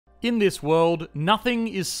In this world, nothing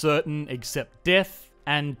is certain except death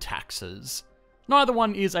and taxes. Neither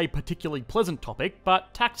one is a particularly pleasant topic,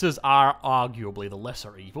 but taxes are arguably the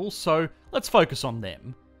lesser evil, so let's focus on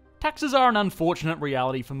them. Taxes are an unfortunate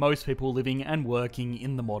reality for most people living and working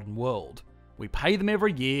in the modern world. We pay them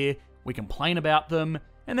every year, we complain about them,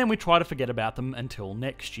 and then we try to forget about them until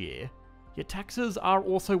next year. Yet taxes are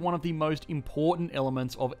also one of the most important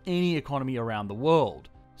elements of any economy around the world.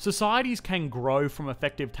 Societies can grow from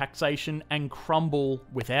effective taxation and crumble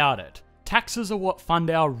without it. Taxes are what fund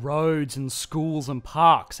our roads and schools and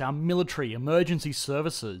parks, our military, emergency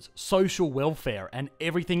services, social welfare, and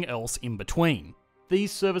everything else in between.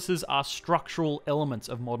 These services are structural elements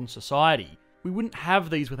of modern society. We wouldn't have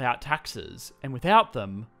these without taxes, and without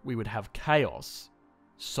them, we would have chaos.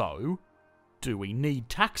 So, do we need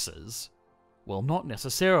taxes? Well, not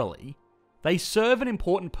necessarily. They serve an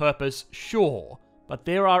important purpose, sure, but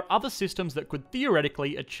there are other systems that could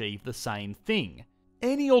theoretically achieve the same thing.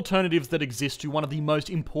 Any alternatives that exist to one of the most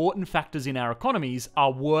important factors in our economies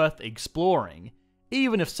are worth exploring,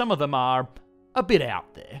 even if some of them are a bit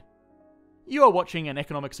out there. You are watching an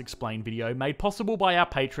Economics Explained video made possible by our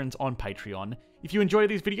patrons on Patreon. If you enjoy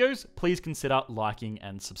these videos, please consider liking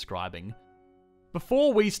and subscribing.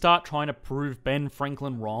 Before we start trying to prove Ben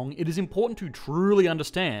Franklin wrong, it is important to truly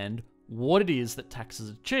understand what it is that taxes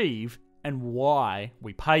achieve and why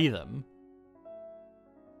we pay them.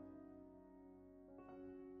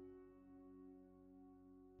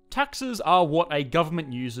 Taxes are what a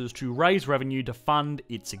government uses to raise revenue to fund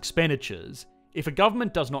its expenditures. If a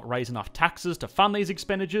government does not raise enough taxes to fund these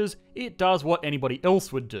expenditures, it does what anybody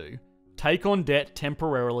else would do: take on debt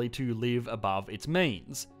temporarily to live above its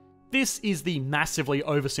means. This is the massively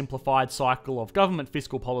oversimplified cycle of government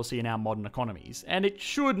fiscal policy in our modern economies, and it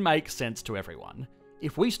should make sense to everyone.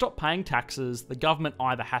 If we stop paying taxes, the government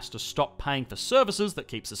either has to stop paying for services that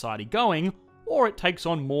keep society going, or it takes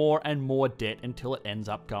on more and more debt until it ends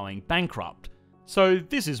up going bankrupt. So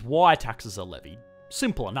this is why taxes are levied.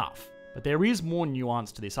 Simple enough. But there is more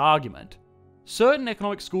nuance to this argument. Certain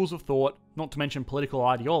economic schools of thought, not to mention political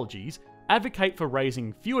ideologies, advocate for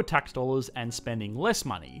raising fewer tax dollars and spending less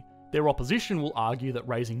money. Their opposition will argue that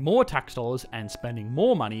raising more tax dollars and spending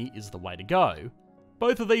more money is the way to go.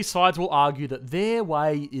 Both of these sides will argue that their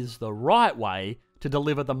way is the right way to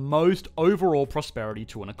deliver the most overall prosperity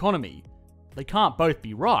to an economy. They can't both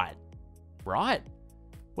be right, right?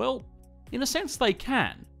 Well, in a sense they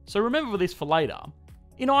can, so remember this for later.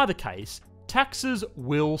 In either case, taxes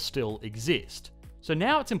will still exist. So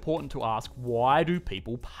now it's important to ask, why do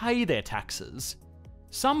people pay their taxes?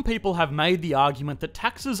 Some people have made the argument that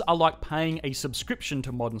taxes are like paying a subscription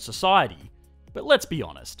to modern society. But let's be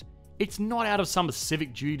honest, it's not out of some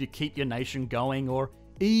civic duty to keep your nation going, or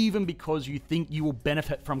even because you think you will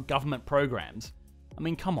benefit from government programs. I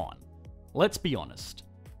mean, come on. Let's be honest.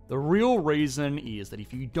 The real reason is that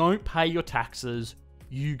if you don't pay your taxes,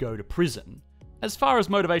 you go to prison. As far as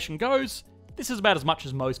motivation goes, this is about as much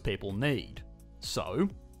as most people need. So,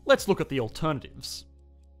 let's look at the alternatives.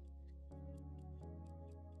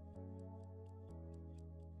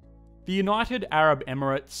 The United Arab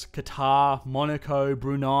Emirates, Qatar, Monaco,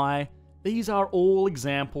 Brunei, these are all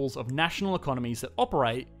examples of national economies that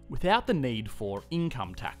operate without the need for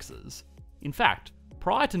income taxes. In fact,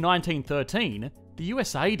 prior to 1913, the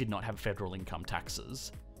USA did not have federal income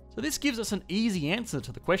taxes. So this gives us an easy answer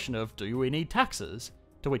to the question of, do we need taxes?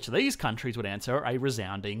 To which these countries would answer a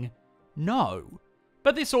resounding no.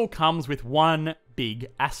 But this all comes with one big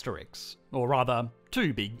asterisk, or rather,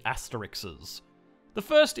 two big asterisks. The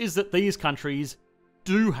first is that these countries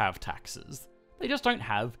do have taxes. They just don't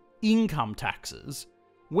have income taxes.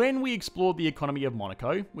 When we explored the economy of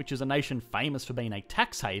Monaco, which is a nation famous for being a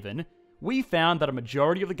tax haven, we found that a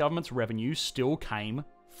majority of the government's revenue still came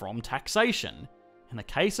from taxation. In the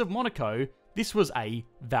case of Monaco, this was a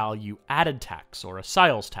value-added tax, or a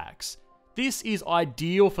sales tax. This is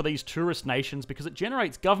ideal for these tourist nations because it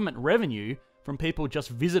generates government revenue from people just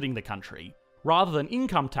visiting the country, rather than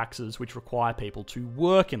income taxes which require people to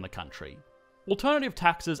work in the country. Alternative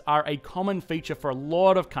taxes are a common feature for a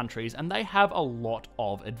lot of countries, and they have a lot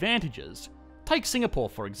of advantages. Take Singapore,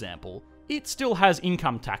 for example. It still has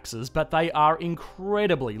income taxes, but they are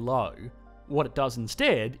incredibly low. What it does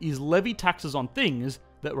instead is levy taxes on things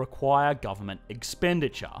that require government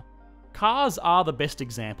expenditure. Cars are the best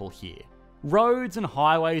example here. Roads and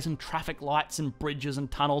highways and traffic lights and bridges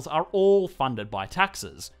and tunnels are all funded by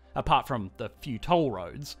taxes, apart from the few toll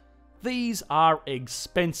roads. These are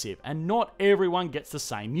expensive, and not everyone gets the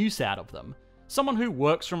same use out of them. Someone who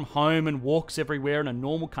works from home and walks everywhere in a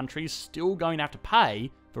normal country is still going to have to pay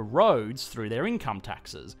for roads through their income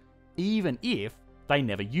taxes, even if they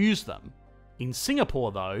never use them. In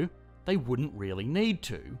Singapore though, they wouldn't really need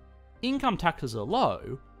to. Income taxes are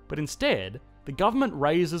low, but instead, the government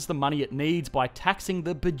raises the money it needs by taxing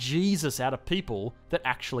the bejesus out of people that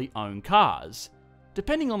actually own cars.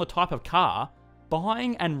 Depending on the type of car,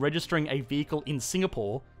 buying and registering a vehicle in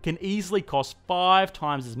Singapore can easily cost 5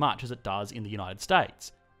 times as much as it does in the United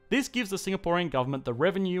States. This gives the Singaporean government the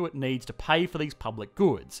revenue it needs to pay for these public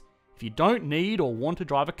goods. If you don't need or want to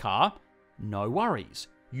drive a car, no worries,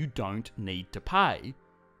 you don't need to pay.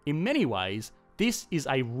 In many ways, this is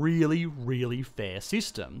a really, really fair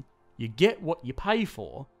system. You get what you pay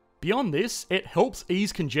for. Beyond this, it helps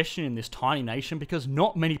ease congestion in this tiny nation because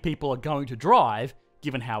not many people are going to drive,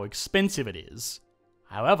 given how expensive it is.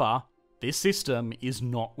 However, this system is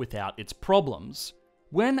not without its problems.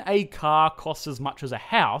 When a car costs as much as a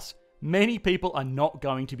house, many people are not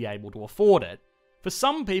going to be able to afford it. For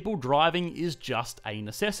some people, driving is just a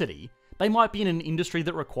necessity. They might be in an industry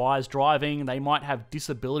that requires driving, they might have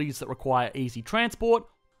disabilities that require easy transport,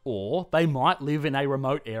 or they might live in a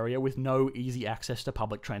remote area with no easy access to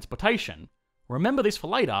public transportation. Remember this for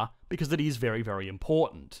later, because it is very, very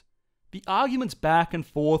important. The arguments back and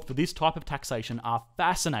forth for this type of taxation are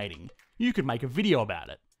fascinating. You could make a video about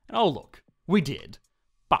it. And oh look, we did.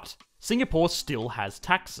 But Singapore still has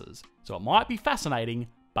taxes, so it might be fascinating,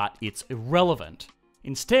 but it's irrelevant.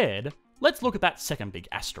 Instead, let's look at that second big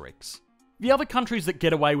asterisk. The other countries that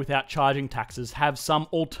get away without charging taxes have some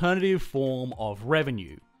alternative form of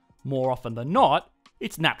revenue. More often than not,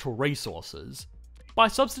 it's natural resources. By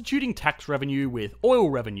substituting tax revenue with oil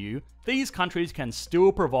revenue, these countries can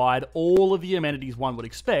still provide all of the amenities one would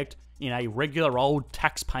expect in a regular old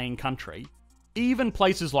tax-paying country. Even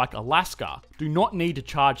places like Alaska do not need to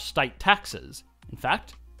charge state taxes. In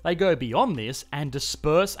fact, they go beyond this and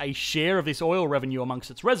disperse a share of this oil revenue amongst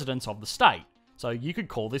its residents of the state. So you could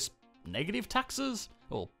call this negative taxes,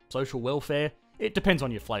 or social welfare. It depends on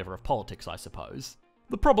your flavour of politics, I suppose.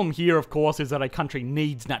 The problem here, of course, is that a country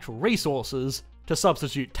needs natural resources to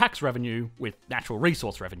substitute tax revenue with natural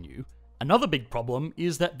resource revenue. Another big problem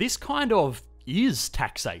is that this kind of is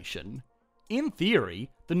taxation. In theory,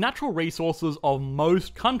 the natural resources of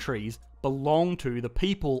most countries belong to the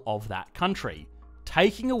people of that country.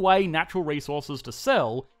 Taking away natural resources to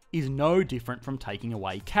sell is no different from taking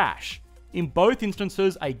away cash. In both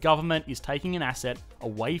instances, a government is taking an asset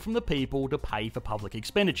away from the people to pay for public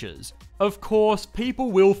expenditures. Of course,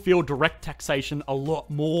 people will feel direct taxation a lot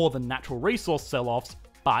more than natural resource sell-offs,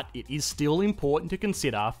 but it is still important to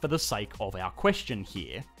consider for the sake of our question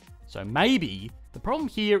here. So maybe the problem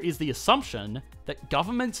here is the assumption that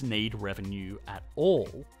governments need revenue at all.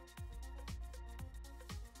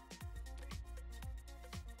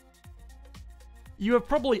 You have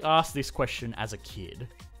probably asked this question as a kid.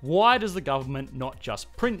 Why does the government not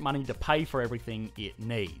just print money to pay for everything it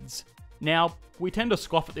needs? Now, we tend to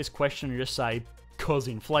scoff at this question and just say, "'cause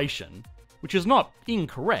inflation," which is not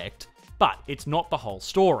incorrect, but it's not the whole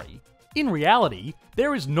story. In reality,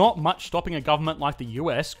 there is not much stopping a government like the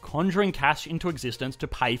US conjuring cash into existence to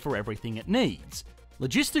pay for everything it needs.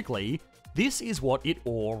 Logistically, this is what it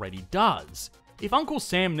already does. If Uncle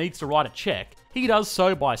Sam needs to write a check, he does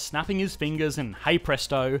so by snapping his fingers and hey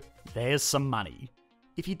presto, there's some money.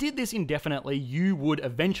 If you did this indefinitely, you would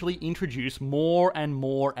eventually introduce more and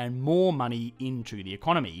more and more money into the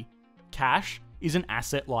economy. Cash is an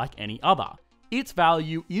asset like any other. Its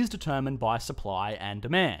value is determined by supply and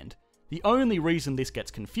demand. The only reason this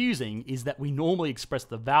gets confusing is that we normally express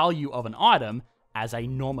the value of an item as a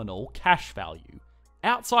nominal cash value.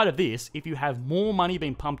 Outside of this, if you have more money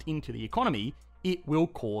being pumped into the economy, it will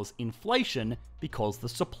cause inflation because the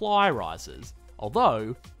supply rises,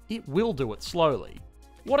 although it will do it slowly.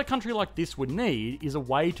 What a country like this would need is a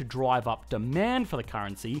way to drive up demand for the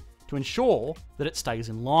currency to ensure that it stays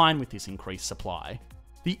in line with this increased supply.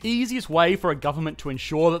 The easiest way for a government to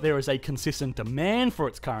ensure that there is a consistent demand for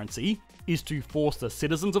its currency is to force the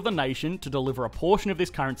citizens of the nation to deliver a portion of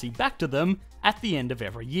this currency back to them at the end of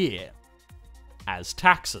every year, as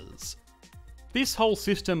taxes. This whole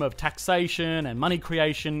system of taxation and money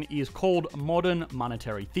creation is called modern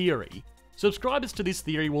monetary theory. Subscribers to this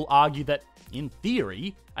theory will argue that, in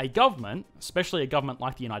theory, a government, especially a government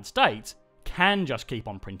like the United States, can just keep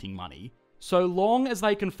on printing money. So long as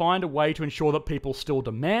they can find a way to ensure that people still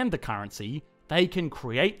demand the currency, they can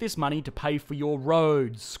create this money to pay for your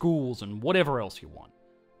roads, schools, and whatever else you want.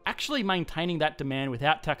 Actually maintaining that demand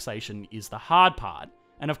without taxation is the hard part,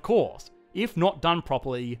 and of course, if not done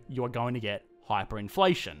properly, you are going to get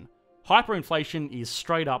hyperinflation. Hyperinflation is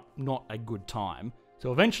straight up not a good time,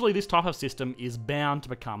 so eventually this type of system is bound to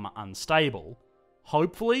become unstable.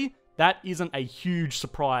 Hopefully, that isn't a huge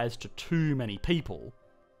surprise to too many people.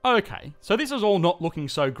 Okay, so this is all not looking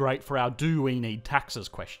so great for our do we need taxes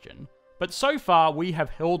question, but so far we have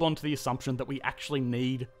held on to the assumption that we actually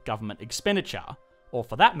need government expenditure, or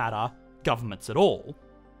for that matter, governments at all.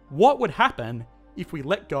 What would happen if we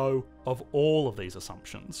let go of all of these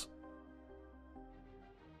assumptions?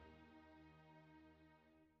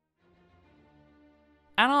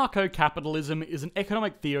 Anarcho-capitalism is an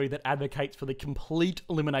economic theory that advocates for the complete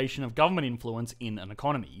elimination of government influence in an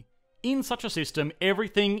economy. In such a system,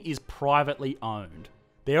 everything is privately owned.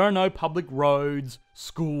 There are no public roads,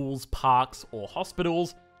 schools, parks, or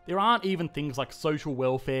hospitals. There aren't even things like social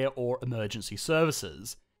welfare or emergency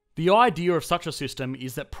services. The idea of such a system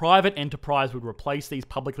is that private enterprise would replace these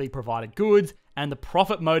publicly provided goods, and the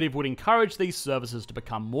profit motive would encourage these services to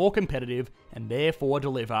become more competitive and therefore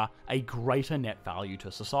deliver a greater net value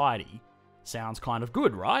to society. Sounds kind of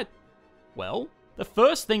good, right? Well, the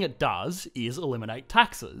first thing it does is eliminate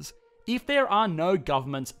taxes. If there are no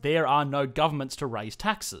governments, there are no governments to raise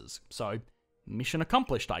taxes. So, mission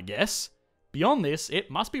accomplished, I guess. Beyond this,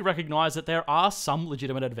 it must be recognised that there are some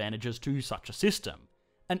legitimate advantages to such a system.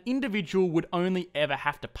 An individual would only ever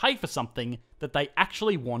have to pay for something that they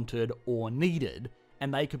actually wanted or needed,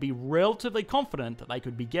 and they could be relatively confident that they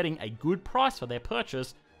could be getting a good price for their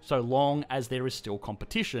purchase so long as there is still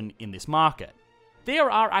competition in this market. There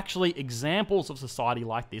are actually examples of society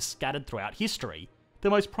like this scattered throughout history, the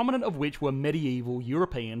most prominent of which were medieval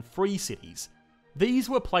European free cities. These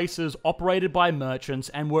were places operated by merchants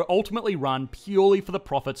and were ultimately run purely for the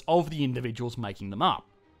profits of the individuals making them up.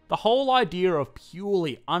 The whole idea of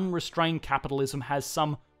purely unrestrained capitalism has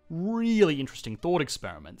some really interesting thought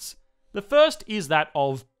experiments. The first is that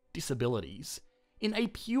of disabilities. In a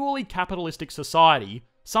purely capitalistic society,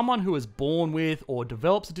 someone who is born with or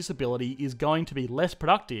develops a disability is going to be less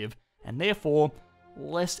productive and therefore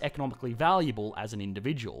less economically valuable as an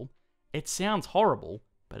individual. It sounds horrible,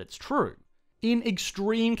 but it's true. In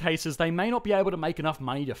extreme cases, they may not be able to make enough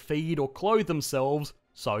money to feed or clothe themselves,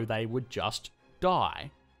 so they would just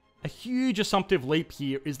die. A huge assumptive leap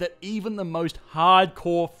here is that even the most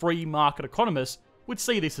hardcore free market economists would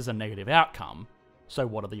see this as a negative outcome. So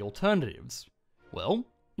what are the alternatives? Well,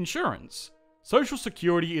 insurance. Social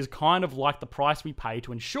security is kind of like the price we pay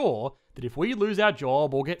to ensure that if we lose our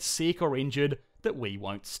job or get sick or injured, that we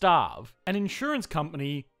won't starve. An insurance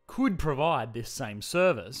company could provide this same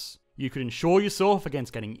service. You could insure yourself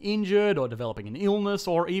against getting injured or developing an illness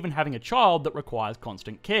or even having a child that requires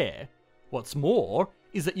constant care. What's more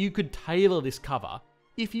is that you could tailor this cover.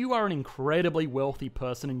 If you are an incredibly wealthy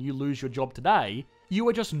person and you lose your job today, you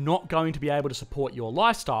are just not going to be able to support your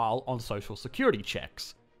lifestyle on social security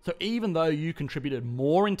checks. So even though you contributed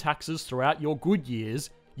more in taxes throughout your good years,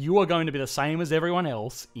 you are going to be the same as everyone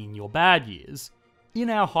else in your bad years. In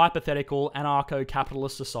our hypothetical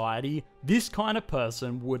anarcho-capitalist society, this kind of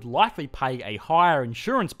person would likely pay a higher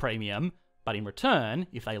insurance premium, but in return,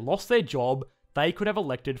 if they lost their job, they could have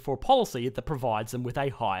elected for a policy that provides them with a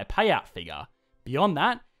higher payout figure. Beyond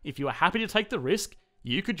that, if you are happy to take the risk,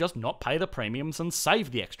 you could just not pay the premiums and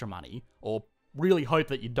save the extra money, or really hope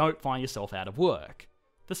that you don't find yourself out of work.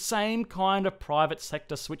 The same kind of private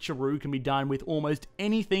sector switcheroo can be done with almost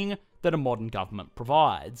anything that a modern government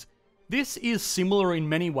provides. This is similar in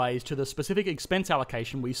many ways to the specific expense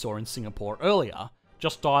allocation we saw in Singapore earlier,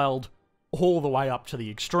 just dialed all the way up to the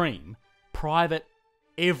extreme. Private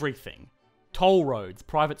everything. Toll roads,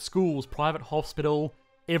 private schools, private hospital,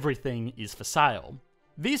 everything is for sale.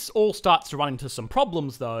 This all starts to run into some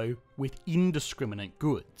problems though, with indiscriminate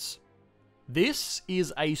goods. This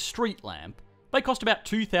is a street lamp. They cost about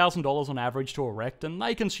 $2,000 on average to erect, and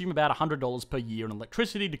they consume about $100 per year in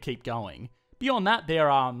electricity to keep going. Beyond that, there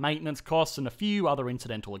are maintenance costs and a few other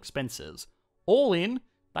incidental expenses. All in,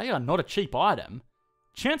 they are not a cheap item.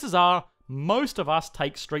 Chances are, most of us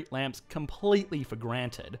take street lamps completely for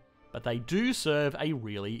granted, but they do serve a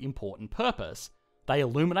really important purpose. They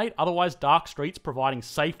illuminate otherwise dark streets, providing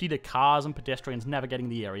safety to cars and pedestrians navigating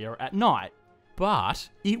the area at night. But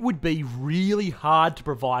it would be really hard to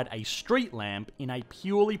provide a street lamp in a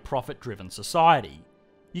purely profit-driven society.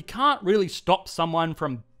 You can't really stop someone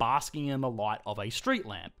from basking in the light of a street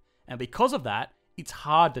lamp, and because of that, it's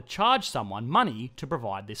hard to charge someone money to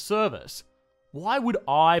provide this service. Why would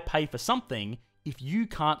I pay for something if you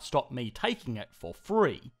can't stop me taking it for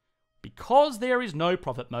free? Because there is no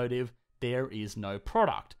profit motive, there is no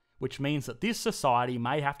product, which means that this society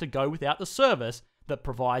may have to go without the service that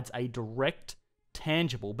provides a direct,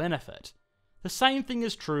 tangible benefit. The same thing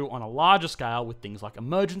is true on a larger scale with things like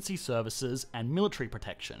emergency services and military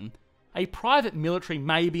protection. A private military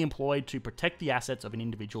may be employed to protect the assets of an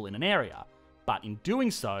individual in an area, but in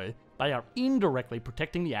doing so, they are indirectly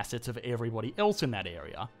protecting the assets of everybody else in that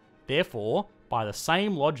area. Therefore, by the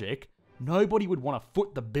same logic, nobody would want to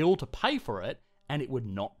foot the bill to pay for it, and it would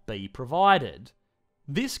not be provided.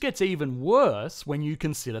 This gets even worse when you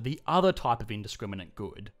consider the other type of indiscriminate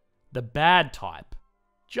good, the bad type.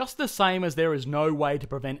 Just the same as there is no way to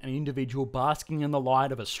prevent an individual basking in the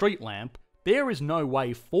light of a street lamp, there is no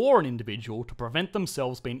way for an individual to prevent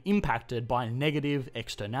themselves being impacted by negative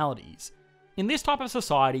externalities. In this type of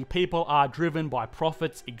society, people are driven by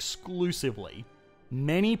profits exclusively.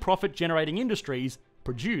 Many profit-generating industries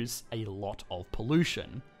produce a lot of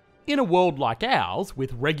pollution. In a world like ours,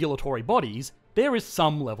 with regulatory bodies, there is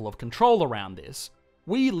some level of control around this.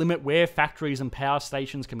 We limit where factories and power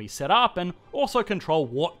stations can be set up and also control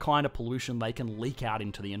what kind of pollution they can leak out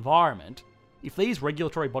into the environment. If these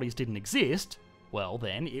regulatory bodies didn't exist, well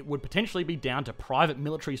then it would potentially be down to private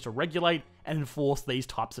militaries to regulate and enforce these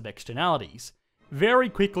types of externalities. Very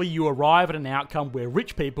quickly you arrive at an outcome where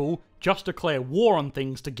rich people just declare war on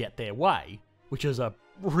things to get their way, which is a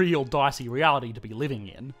real dicey reality to be living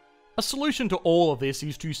in. A solution to all of this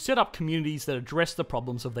is to set up communities that address the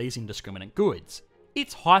problems of these indiscriminate goods.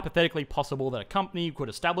 It's hypothetically possible that a company could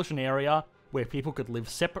establish an area where people could live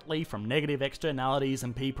separately from negative externalities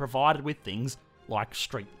and be provided with things like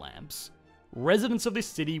street lamps. Residents of this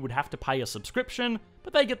city would have to pay a subscription,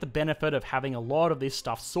 but they get the benefit of having a lot of this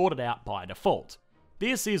stuff sorted out by default.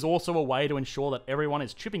 This is also a way to ensure that everyone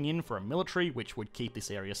is chipping in for a military which would keep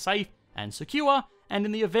this area safe and secure, and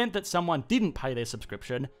in the event that someone didn't pay their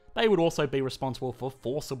subscription, they would also be responsible for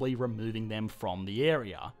forcibly removing them from the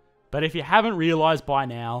area. But if you haven't realised by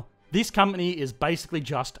now, this company is basically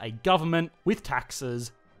just a government with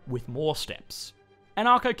taxes with more steps.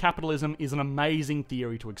 Anarcho-capitalism is an amazing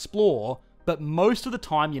theory to explore, but most of the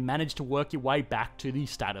time you manage to work your way back to the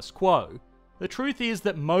status quo. The truth is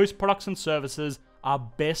that most products and services are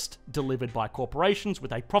best delivered by corporations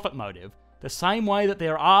with a profit motive, the same way that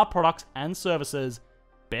there are products and services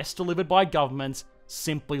best delivered by governments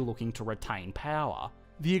simply looking to retain power.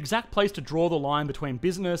 The exact place to draw the line between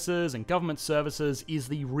businesses and government services is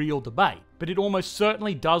the real debate, but it almost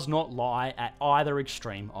certainly does not lie at either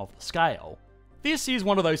extreme of the scale. This is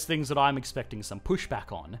one of those things that I'm expecting some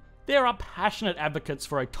pushback on. There are passionate advocates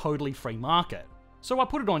for a totally free market, so I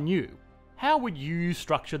put it on you. How would you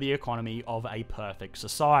structure the economy of a perfect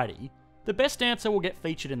society? The best answer will get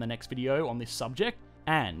featured in the next video on this subject,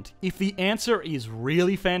 and if the answer is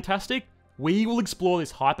really fantastic, we will explore this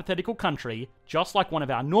hypothetical country, just like one of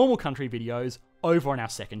our normal country videos, over on our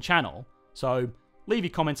second channel. So leave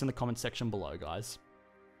your comments in the comments section below, guys.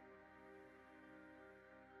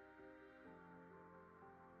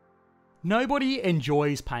 Nobody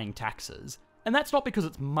enjoys paying taxes, and that's not because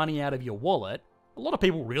it's money out of your wallet. A lot of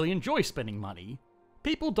people really enjoy spending money.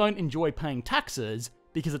 People don't enjoy paying taxes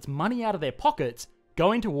because it's money out of their pockets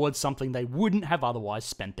going towards something they wouldn't have otherwise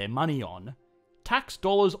spent their money on. Tax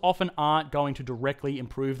dollars often aren't going to directly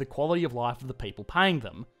improve the quality of life of the people paying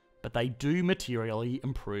them, but they do materially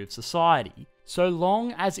improve society. So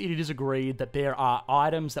long as it is agreed that there are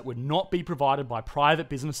items that would not be provided by private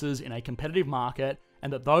businesses in a competitive market,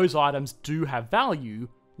 and that those items do have value,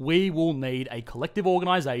 we will need a collective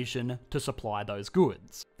organisation to supply those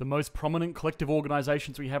goods. The most prominent collective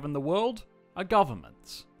organisations we have in the world are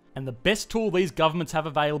governments. And the best tool these governments have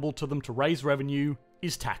available to them to raise revenue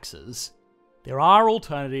is taxes. There are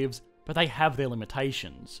alternatives, but they have their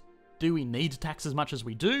limitations. Do we need to tax as much as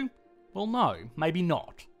we do? Well, no, maybe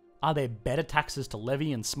not. Are there better taxes to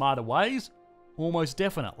levy in smarter ways? Almost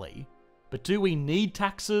definitely. But do we need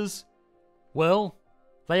taxes? Well,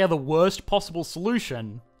 they are the worst possible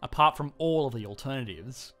solution, apart from all of the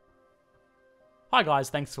alternatives. Hi guys,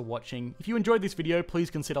 thanks for watching. If you enjoyed this video,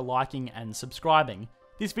 please consider liking and subscribing.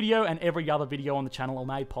 This video and every other video on the channel are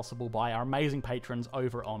made possible by our amazing patrons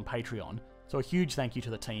over on Patreon. So a huge thank you to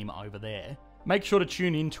the team over there. Make sure to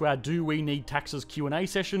tune in to our Do We Need Taxes Q&A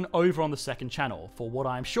session over on the second channel for what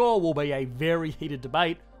I'm sure will be a very heated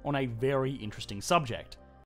debate on a very interesting subject.